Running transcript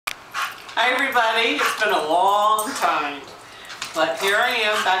Hi everybody, it's been a long time, but here I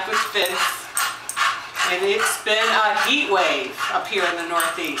am back with Vince, and it's been a heat wave up here in the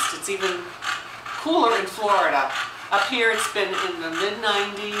Northeast. It's even cooler in Florida. Up here it's been in the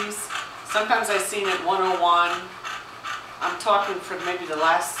mid-90s, sometimes I've seen it 101. I'm talking for maybe the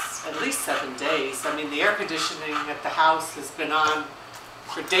last at least 7 days. I mean, the air conditioning at the house has been on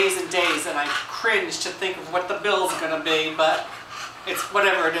for days and days, and I cringe to think of what the bill's going to be, but it's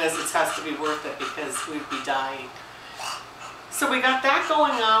whatever it is, it has to be worth it because we'd be dying. So we got that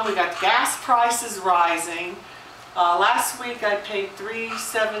going on. We got gas prices rising. Last week I paid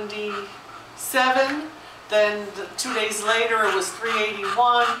 $3.77. Then 2 days later it was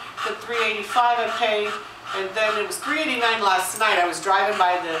 $3.81. Then $3.85 I paid. And then it was $3.89 last night. I was driving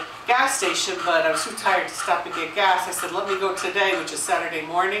by the gas station, but I was too tired to stop and get gas. I said, let me go today, which is Saturday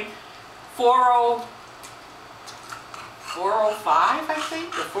morning. 405, I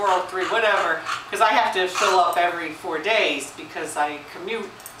think, or 403, whatever, because I have to fill up every 4 days because I commute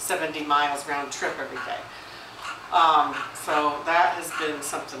 70 miles round trip every day. So that has been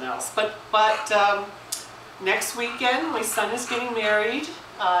something else. But next weekend, my son is getting married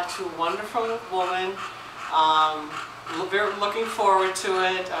to a wonderful woman. Very looking forward to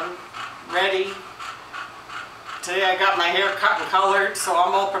it. I'm ready. Today I got my hair cut and colored, so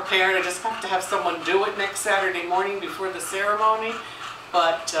I'm all prepared. I just have to have someone do it next Saturday morning before the ceremony.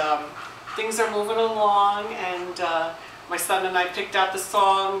 But things are moving along, and my son and I picked out the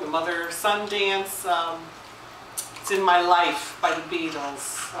song, the mother-son dance. It's In My Life by the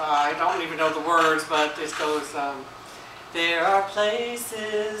Beatles. I don't even know the words, but it goes, there are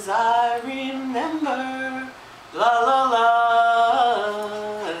places I remember, la la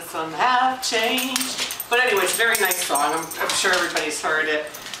la, some have changed. But anyway, it's a very nice song. I'm sure everybody's heard it.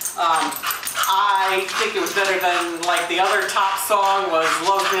 I think it was better than like the other top song was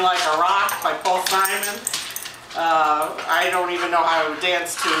Love Me Like a Rock by Paul Simon. I don't even know how I would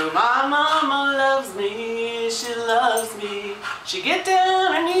dance to My Mama Loves Me, She Loves Me. She get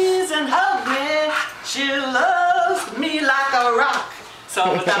down her knees and hug me. She loves me like a rock. So,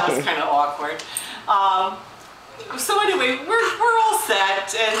 but that was kind of awkward. So anyway, we're all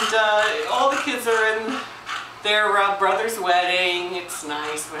set, and all the kids are in their brother's wedding. It's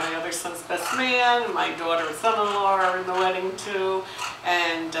nice. My other son's best man, my daughter and son-in-law are in the wedding too,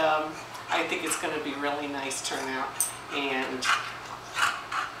 and I think it's going to be really nice turnout, and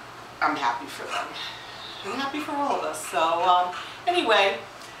I'm happy for them. I'm happy for all of us. So anyway,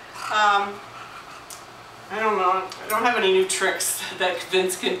 I don't know. I don't have any new tricks that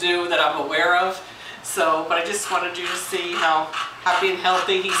Vince can do that I'm aware of. So, but I just wanted you to see how happy and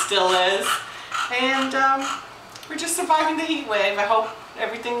healthy he still is. And we're just surviving the heat wave. I hope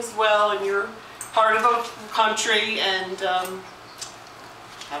everything's well in your part of the country, and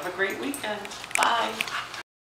have a great weekend. Bye.